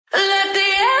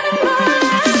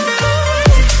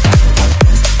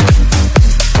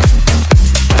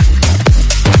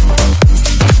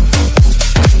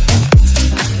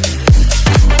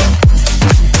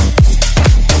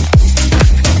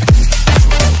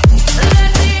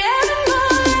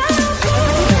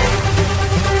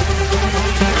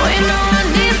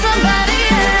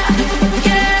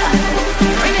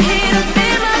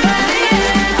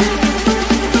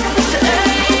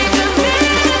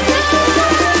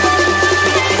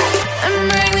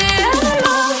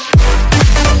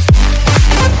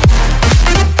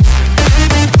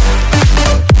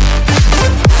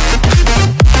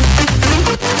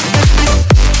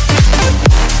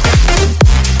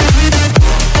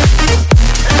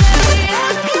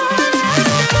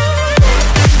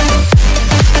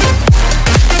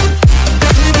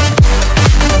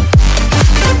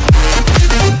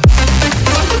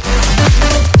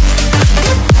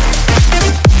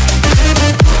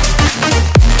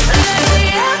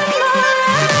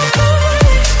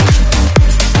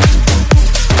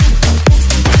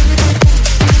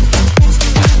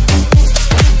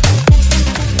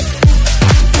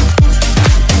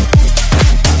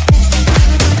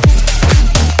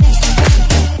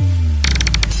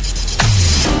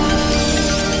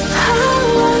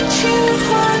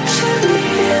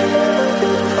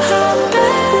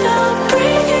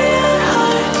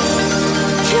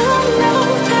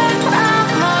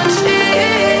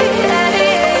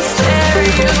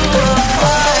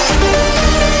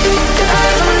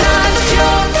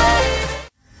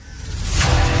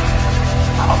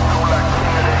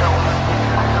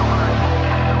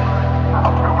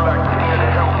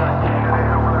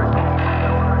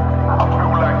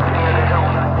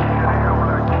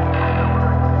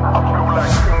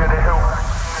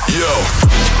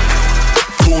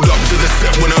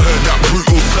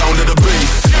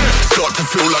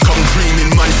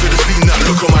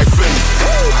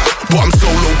But I'm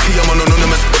so low-key, I'm an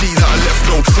anonymous G that I left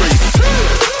no trace.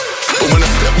 But when I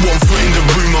step one foot in the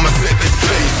room, I'ma set this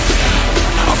pace.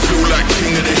 I feel like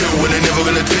king of the hill when they're never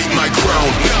gonna take my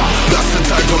crown. That's the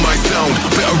type of my sound.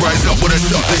 Better rise up when I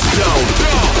shut this down.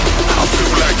 I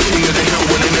feel like king of the hill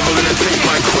when they're never gonna take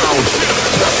my crown.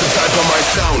 That's the type of my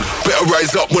sound. Better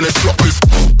rise up when I drop this.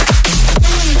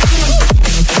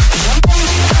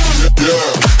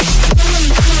 Yeah.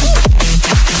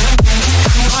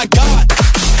 My God.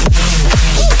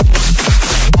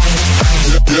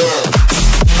 Yeah.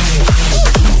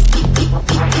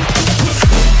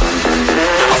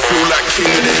 I feel like king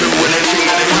of the hill when they're king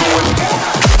of the hill.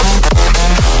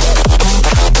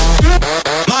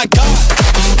 My God.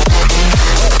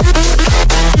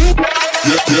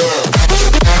 Yeah, yeah.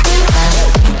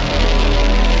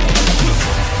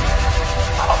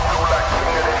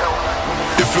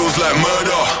 It feels like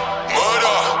murder,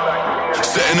 murder.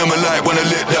 Setting them alight when I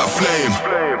lit that flame.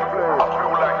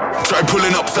 Try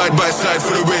pulling up side by side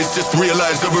for the race, just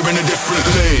realize that we're in a different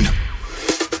lane.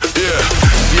 Yeah,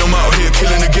 see I'm out here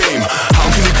killing the game. How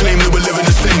can you claim that we're living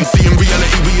the same? See in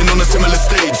reality we ain't on a similar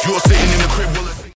stage. You're sitting in the crib while